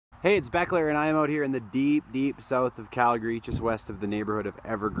Hey, it's Beckler, and I am out here in the deep south of Calgary, just west of the neighborhood of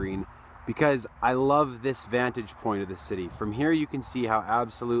Evergreen, because I love this vantage point of the city. From here you can see how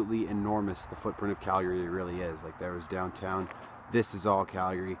absolutely enormous the footprint of Calgary really is. Like, there was downtown, this is all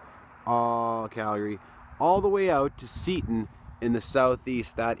Calgary, all the way out to Seton in the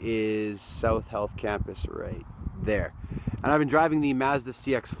southeast. That is South Health Campus right there. And I've been driving the Mazda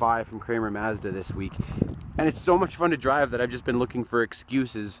CX-5 from Kramer Mazda this week, and it's so much fun to drive that I've just been looking for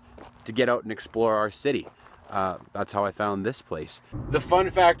excuses to get out and explore our city. That's how I found this place. The fun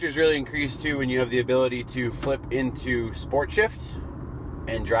factors really increase too when you have the ability to flip into sport shift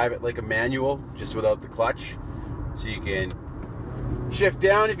and drive it like a manual, just without the clutch. So you can shift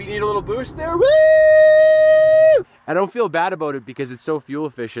down if you need a little boost there. Woo! I don't feel bad about it because it's so fuel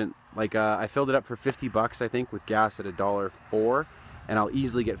efficient. Like, I filled it up for 50 bucks, I think, with gas at $1.04, and I'll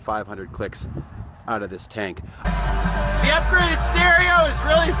easily get 500 clicks out of this tank. The upgraded stereo is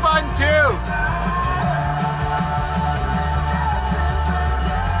really